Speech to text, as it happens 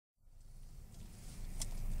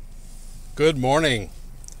Good morning.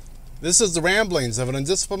 This is the Ramblings of an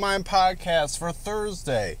Undisciplined Mind podcast for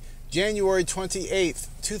Thursday, January 28th,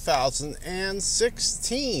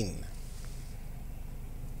 2016.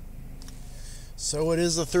 So it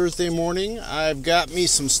is a Thursday morning. I've got me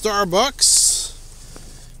some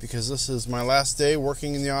Starbucks because this is my last day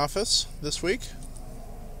working in the office this week.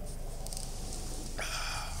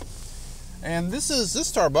 And this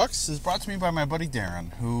Starbucks is brought to me by my buddy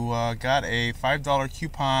Darren, who got a $5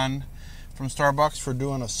 coupon from Starbucks for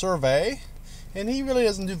doing a survey, and he really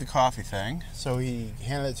doesn't do the coffee thing, so he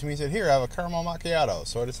handed it to me and said, "Here, I have a caramel macchiato."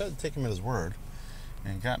 So I decided to take him at his word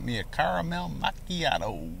and got me a caramel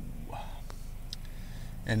macchiato,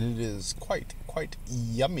 and it is quite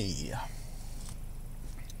yummy.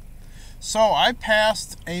 So I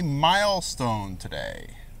passed a milestone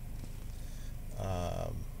today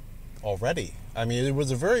already. I mean, it was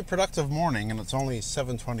a very productive morning, and it's only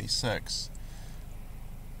 7:26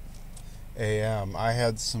 a.m. I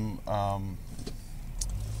had some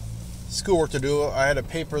schoolwork to do. I had a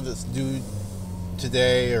paper that's due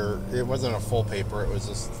today, or it wasn't a full paper, it was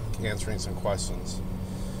just answering some questions.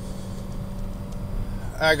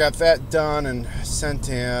 I got that done and sent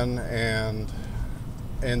in, and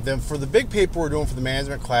then for the big paper we're doing for the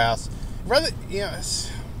management class,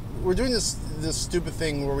 we're doing this stupid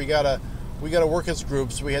thing where we gotta work as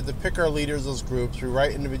groups. We had to pick our leaders as groups. We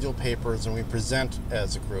write individual papers and we present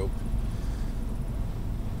as a group.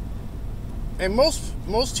 And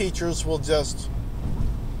most teachers will just,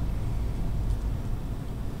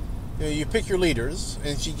 you pick your leaders,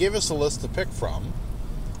 and she gave us a list to pick from.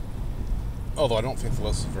 Although I don't think the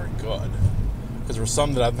list is very good, because there were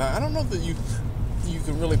some that I don't know that you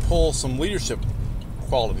can really pull some leadership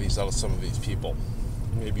qualities out of some of these people.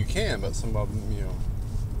 Maybe you can, but some of them,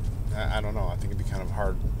 I don't know. I think it'd be kind of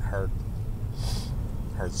hard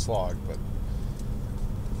slog. But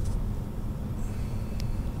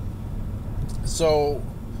so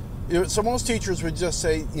most teachers would just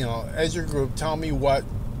say, as your group, tell me what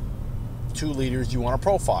two leaders you want to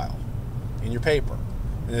profile in your paper.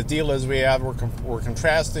 And the deal is we're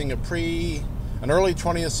contrasting an early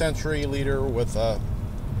 20th century leader with a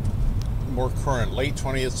more current late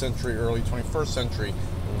 20th century, early 21st century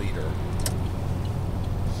leader.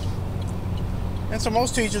 And so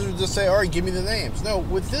most teachers would just say, all right, give me the names. No,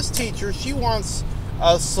 with this teacher, she wants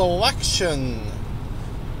a selection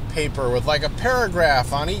paper with like a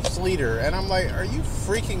paragraph on each leader. And I'm like, are you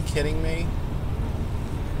freaking kidding me?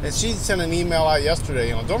 And she sent an email out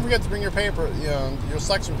yesterday, don't forget to bring your paper, your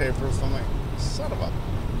selection papers. So I'm like, son of a...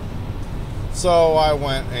 So I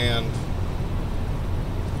went and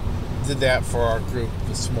did that for our group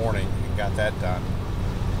this morning and got that done.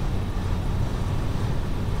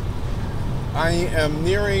 I am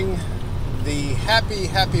nearing the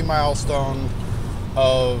happy milestone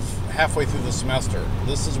of halfway through the semester.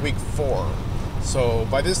 This is week 4. So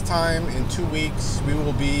by this time, in 2 weeks,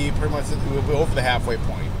 we'll be over the halfway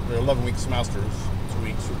point. They're 11-week semesters. 2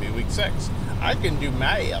 weeks will be week 6. I can do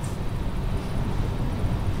math.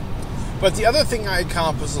 But the other thing I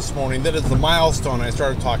accomplished this morning, that is the milestone I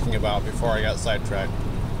started talking about before I got sidetracked,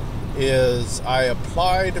 is I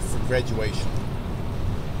applied for graduation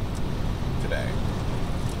today.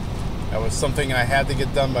 That was something I had to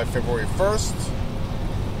get done by February 1st.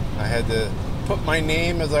 I had to put my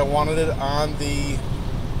name as I wanted it on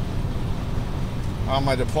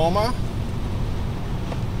my diploma,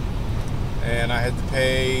 and I had to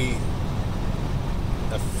pay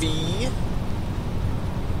a fee,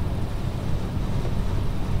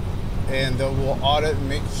 and they will audit and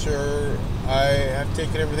make sure I have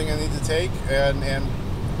taken everything I need to take, and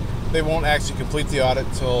they won't actually complete the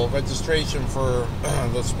audit till registration for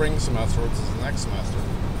the spring semester, which is the next semester.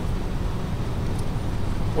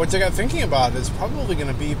 What I got thinking about is probably going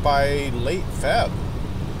to be by late Feb,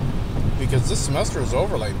 because this semester is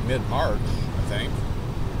over like mid-March, I think,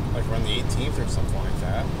 like around the 18th or something like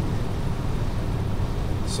that.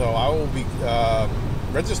 So I will be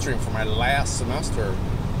registering for my last semester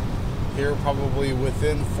here probably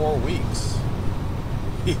within 4 weeks.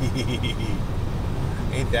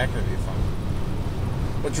 Ain't that going to be fun?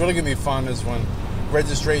 What's really going to be fun is when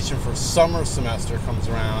registration for summer semester comes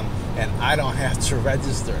around and I don't have to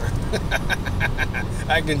register.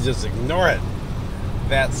 I can just ignore it.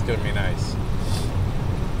 That's going to be nice.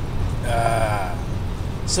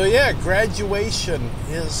 So yeah, graduation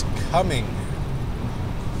is coming.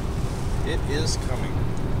 It is coming.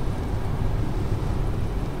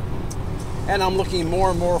 And I'm looking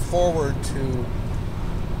more and more forward to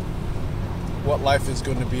what life is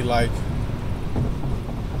going to be like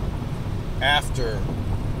after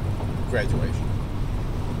graduation.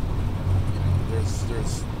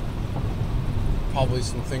 There's probably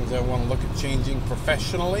some things I want to look at changing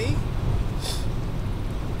professionally.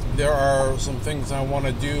 There are some things I want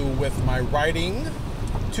to do with my writing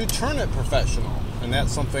to turn it professional. And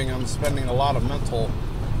that's something I'm spending a lot of mental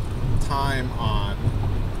time on.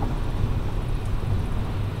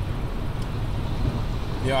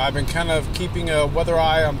 I've been kind of keeping a weather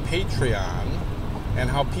eye on Patreon and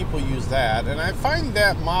how people use that. And I find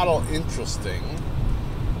that model interesting.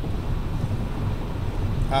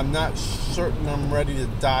 I'm not certain I'm ready to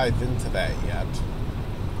dive into that yet.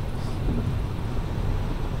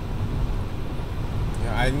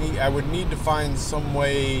 I would need to find some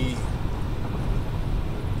way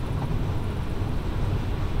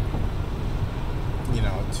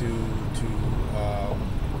to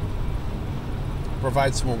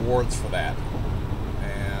provide some awards for that.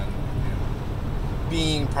 And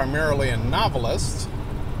being primarily a novelist,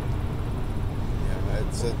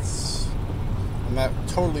 I'm not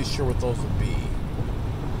totally sure what those would be.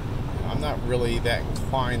 I'm not really that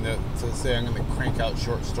inclined to say I'm going to crank out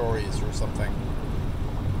short stories or something.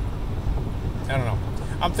 I don't know.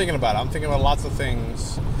 I'm thinking about it. I'm thinking about lots of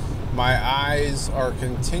things. My eyes are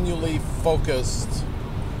continually focused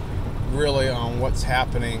really on what's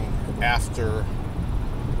happening after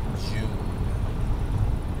June.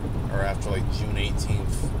 Or after like June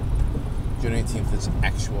 18th. June 18th is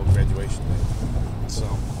actual graduation day.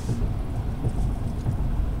 So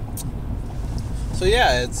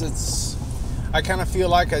yeah, it's I kind of feel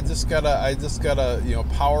like I just gotta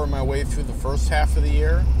power my way through the first half of the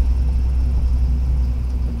year.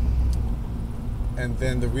 And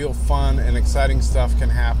then the real fun and exciting stuff can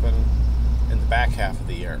happen in the back half of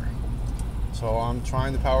the year. So I'm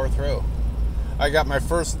trying to power through. I got my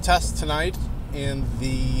first test tonight in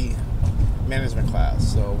the management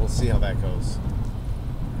class, so we'll see how that goes.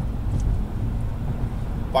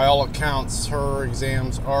 By all accounts, her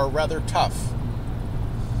exams are rather tough.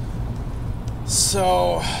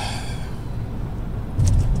 So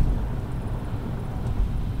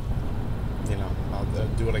I'll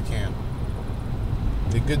do what I can.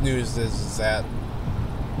 The good news is that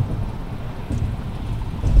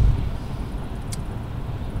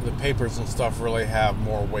the papers and stuff really have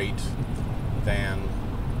more weight than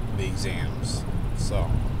the exams. So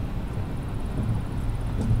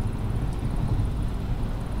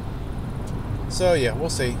yeah, we'll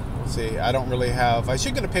see. I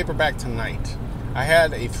should get a paper back tonight. I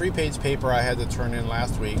had a 3-page paper I had to turn in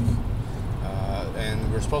last week.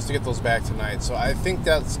 And we're supposed to get those back tonight. So I think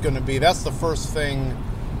that's the first thing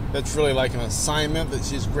that's really like an assignment that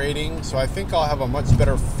she's grading. So I think I'll have a much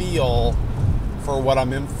better feel for what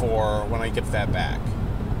I'm in for when I get that back.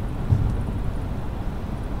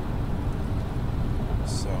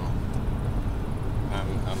 So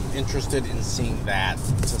I'm interested in seeing that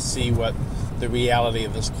to see what the reality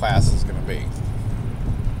of this class is going to be.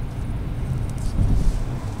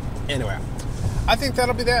 Anyway, I think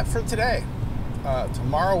that'll be that for today.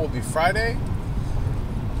 Tomorrow will be Friday,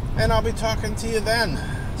 and I'll be talking to you then.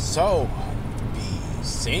 So, be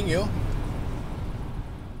seeing you.